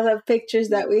 All the pictures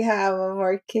that we have of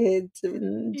our kids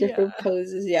in different Yeah,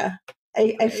 poses. Yeah.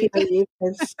 I feel right. you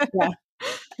because, yeah,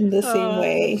 in the same Uh,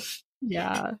 way.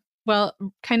 yeah. Well,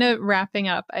 kind of wrapping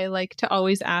up, I like to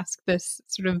always ask this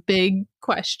sort of big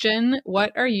question.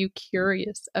 What are you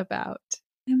curious about?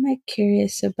 What am I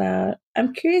curious about?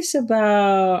 I'm curious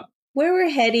about where we're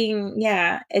heading,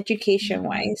 yeah, education Mm,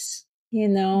 wise. You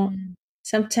know, mm,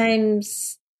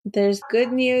 sometimes there's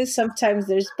good news, sometimes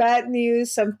there's bad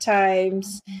news,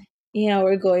 sometimes,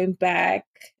 we're going back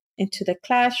into the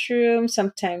classroom,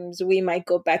 sometimes we might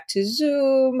go back to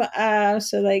Zoom.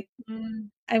 So, like, mm,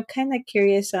 I'm kind of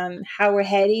curious on how we're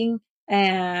heading.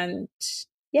 And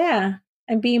yeah,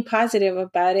 I'm being positive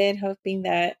about it, hoping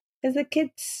that because the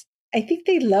kids, I think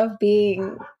they love they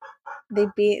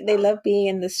love being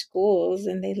in the schools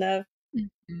and they love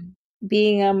mhm,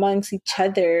 being amongst each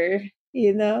other.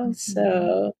 mhm.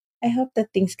 So I hope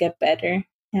that things get better.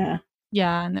 Yeah,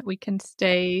 Yeah, and that we can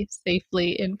stay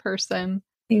safely in person.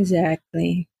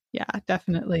 exactly. Yeah,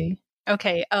 definitely.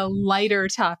 Okay, a lighter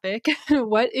topic.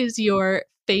 What is your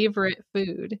favorite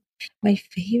food? My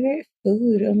favorite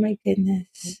food. Oh my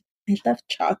goodness. I love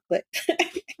chocolate.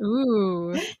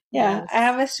 Ooh, Yeah, I yes.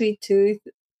 have a sweet tooth,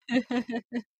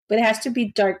 but it has to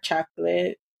be dark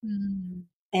chocolate. Mm,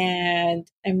 And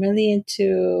I'm really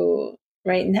into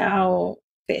right now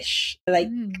fish. Like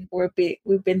mm,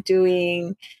 we've been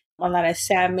doing a lot of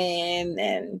salmon,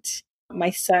 and my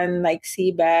son likes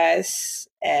sea bass,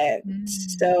 and mm.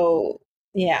 so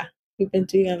yeah, we've been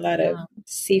doing a lot of Yeah.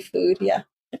 seafood. Yeah,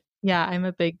 Yeah, I'm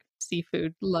a big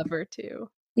seafood lover too.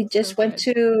 we So just went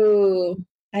good. to.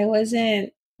 I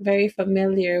wasn't very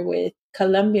familiar with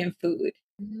Colombian food.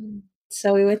 Mm,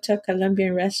 So we went to a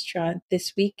Colombian restaurant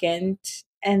this weekend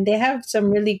and they have some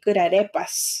really good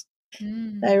arepas. I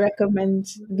mm. recommend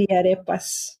the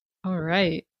arepas. All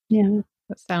right. Yeah.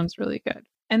 That sounds really good.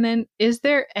 And then, is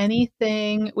there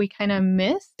anything we kind of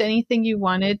missed? Anything you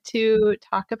wanted to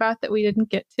talk about that we didn't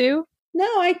get to? No,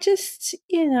 I'm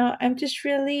just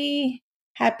really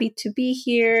happy to be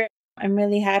here. I'm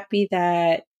really happy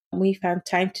that we found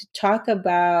time to talk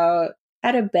about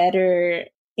how to better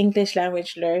English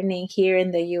language learning here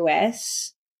in the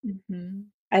US. Hmm.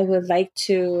 I would like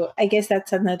to, I guess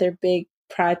that's another big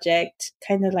project,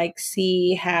 kind of like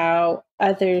see how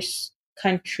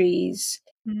countries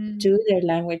Mm, do their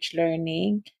language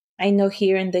learning. I know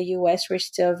here in the US, we're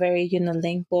still very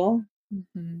unilingual.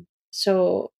 hmm.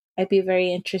 So I'd be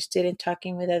very interested in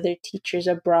talking with other teachers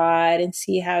abroad and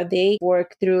see how they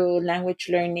work through language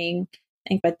learning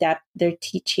and adapt their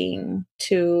teaching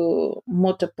to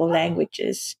multiple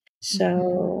languages. Hmm.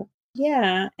 So,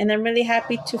 yeah, and I'm really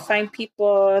happy to find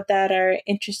people that are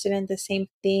interested in the same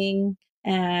thing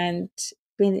and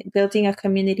building a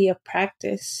community of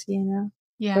practice.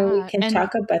 where we Yeah. can And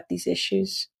talk about these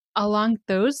issues. along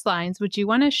those lines, would you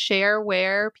want to share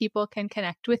where people can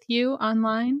connect with you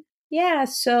online? Yeah,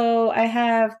 so I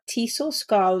have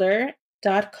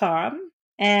TESOLscholar.com,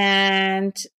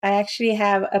 and I actually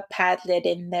have a Padlet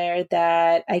in there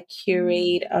that I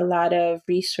curate a lot of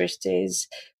resources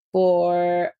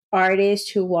for artists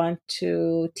who want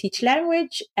to teach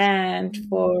language and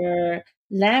for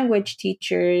language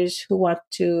teachers who want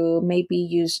to maybe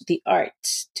use the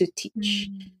arts to teach.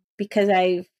 Mm. Because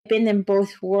I've been in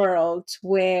both worlds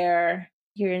where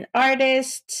you're an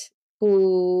artist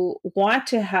who want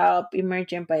to help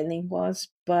emergent bilinguals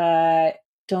but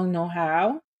don't know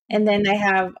how. And then I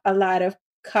have a lot of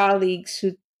colleagues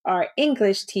who are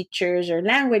English teachers or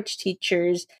language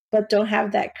teachers but don't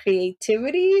have that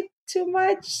creativity too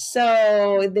much.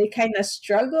 So they kind of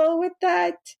struggle with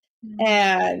that. Mm.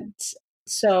 And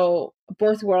so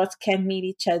both worlds can meet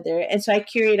each other. And so I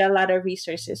curate a lot of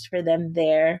resources for them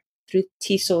there through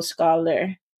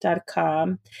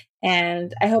TESOLscholar.com.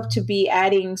 And I hope to be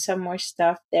adding some more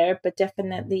stuff there, but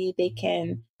definitely they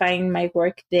can find my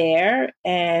work there.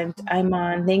 And I'm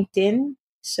on LinkedIn,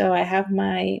 so I have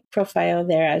my profile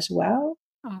there as well.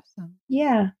 Awesome.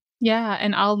 Yeah, Yeah,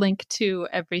 and I'll link to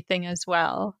everything as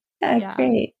well. yeah, Yeah.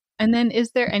 great. And then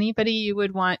is there anybody you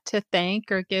would want to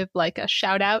thank or give like a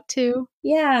shout out to?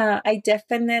 Yeah, I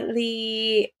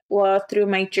definitely, well, through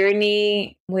my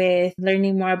journey with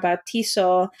learning more about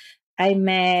TESOL, I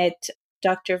met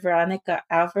Dr. Veronica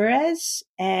Alvarez,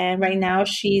 and right now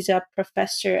she's a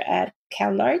professor at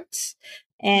CalArts,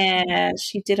 and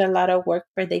she did a lot of work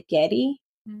for the Getty.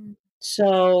 Mm.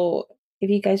 So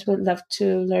if you guys would love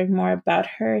to learn more about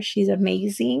her, she's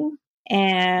amazing.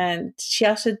 And she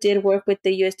also did work with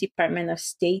the US Department of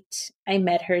State. I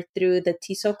met her through the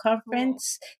TESOL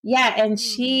conference. Yeah, and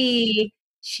she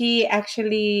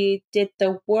actually did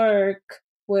the work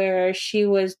where she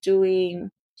was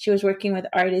working with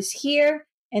artists here,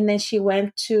 and then she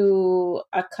went to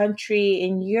a country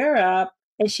in Europe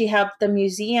and she helped the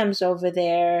museums over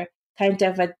there kind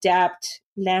of adapt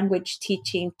language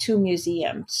teaching to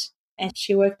museums. And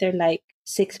she worked there like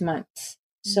 6 months.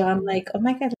 So I'm like, oh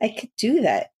my God, I could do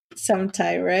that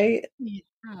sometime, right? Yeah.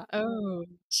 Oh.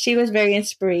 She was very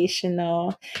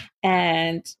inspirational.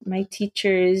 And my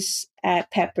teachers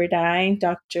at Pepperdine,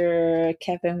 Dr.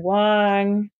 Kevin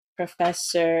Wong,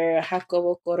 Professor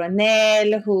Jacobo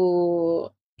Coronel, who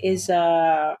is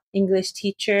a English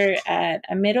teacher at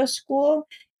a middle school,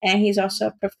 and he's also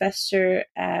a professor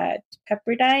at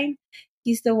Pepperdine.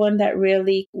 He's the one that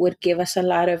really would give us a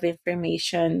lot of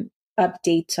information,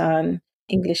 updates on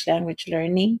English language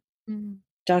learning. Mm.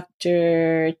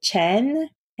 Dr. Chen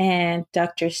and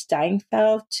Dr.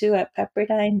 Steinfeld too at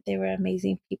Pepperdine. They were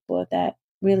amazing people that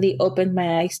really opened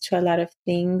my eyes to a lot of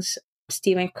things.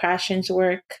 Stephen Krashen's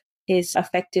work, his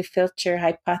affective filter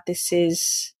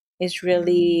hypothesis is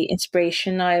really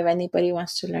inspirational if anybody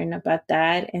wants to learn about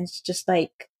that. And it's just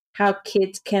like how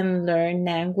kids can learn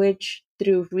language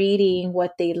through reading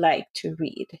what they like to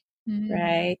read,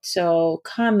 right? So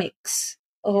comics,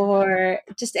 or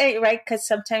just right, because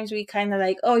sometimes we kind of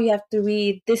like, oh, you have to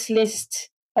read this list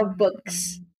of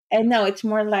books, and no, it's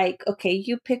more like, okay,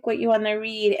 you pick what you want to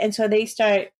read. And so they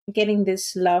start getting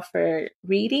this love for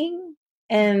reading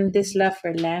and this love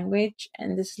for language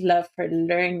and this love for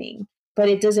learning, but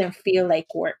it doesn't feel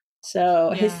like work.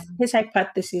 So Yeah. his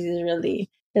hypothesis is really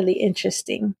really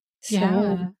interesting. So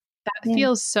Yeah. That yeah.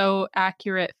 feels so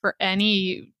accurate for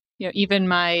any, even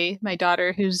my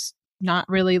daughter who's not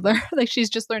really like she's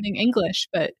just learning English,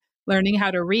 but learning how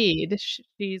to read.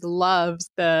 She loves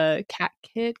the Cat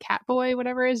Kid, Cat Boy,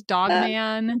 whatever it is, Dog uh,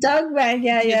 Man. Dogman,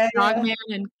 yeah, It's yeah, Dog yeah. Man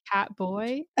and Cat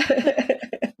Boy.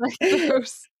 Like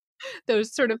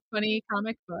those sort of funny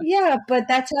comic books. Yeah, but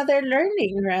that's how they're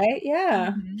learning, right?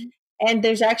 Yeah. Mhm. And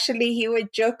there's actually, he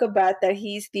would joke about that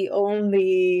he's the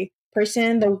only person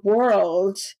in the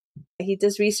world. He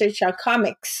does research on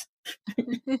comics.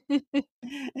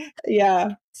 Yeah.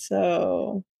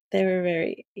 So they were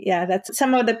very, yeah, that's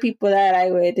some of the people that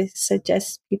I would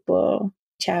suggest people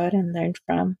reach out and learn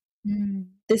from. Mm.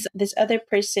 This other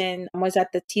person was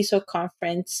at the TESOL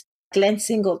conference, Glenn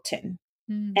Singleton.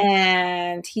 Mm.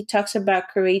 And he talks about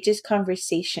courageous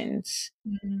conversations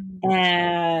Mm.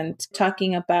 and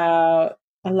talking about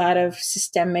a lot of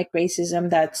systemic racism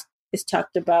that is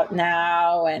talked about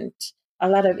now, and a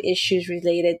lot of issues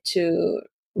related to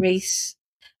race.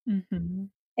 Mhm.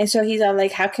 And so he's all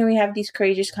like, how can we have these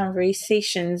courageous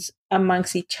conversations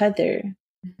amongst each other,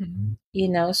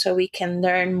 Mhm. so we can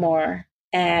learn more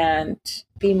and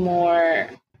be more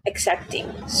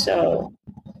accepting. So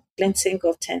Glenn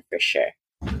Singleton for sure.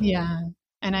 Yeah.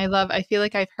 And I feel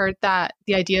like I've heard that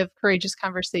the idea of courageous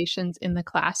conversations in the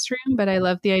classroom, but I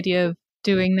love the idea of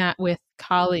doing that with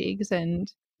colleagues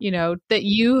and, that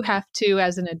you have to,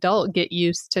 as an adult, get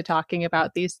used to talking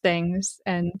about these things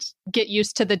and get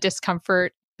used to the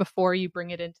discomfort before you bring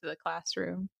it into the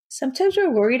classroom. Sometimes we're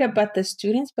worried about the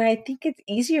students, but I think it's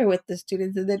easier with the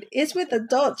students than it is with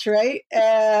adults, right?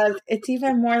 And it's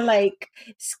even more like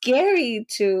scary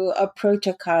to approach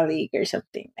a colleague or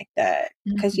something like that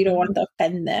because you don't want to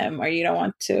offend them or you don't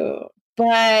want to.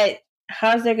 But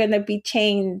how's there going to be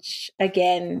change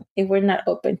again if we're not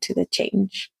open to the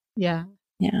change? Yeah.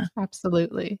 Yeah.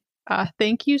 Absolutely.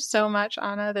 Thank you so much,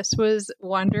 Anna. This was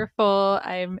wonderful.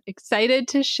 I'm excited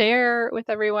to share with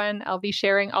everyone. I'll be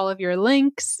sharing all of your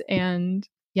links. And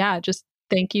just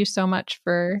thank you so much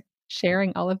for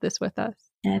sharing all of this with us.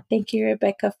 Thank you,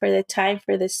 Rebecca, for the time,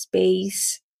 for the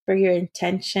space, for your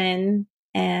intention.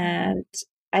 And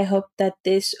I hope that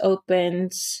this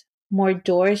opens more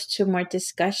doors to more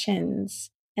discussions.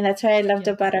 And that's what I loved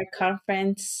about our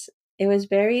conference. It was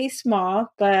very small,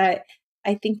 but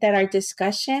I think that our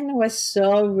discussion was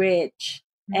so rich.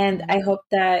 And I hope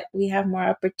that we have more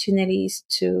opportunities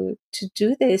to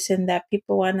do this and that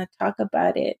people want to talk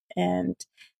about it and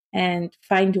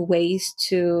find ways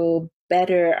to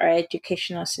better our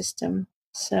educational system.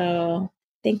 So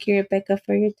thank you, Rebecca,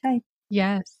 for your time.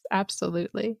 Yes,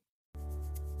 absolutely.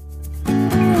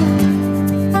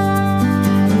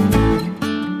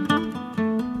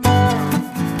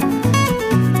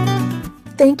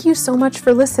 Thank you so much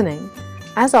for listening.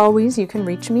 As always, you can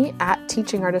reach me at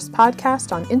Teaching Artist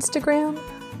Podcast on Instagram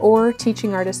or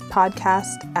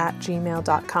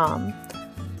teachingartistpodcast@gmail.com.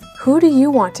 Who do you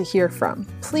want to hear from?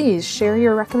 Please share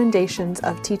your recommendations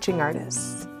of teaching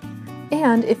artists.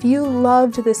 And if you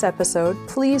loved this episode,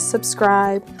 please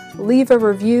subscribe, leave a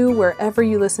review wherever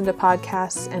you listen to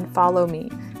podcasts, and follow me.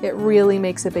 It really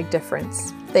makes a big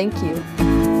difference. Thank you.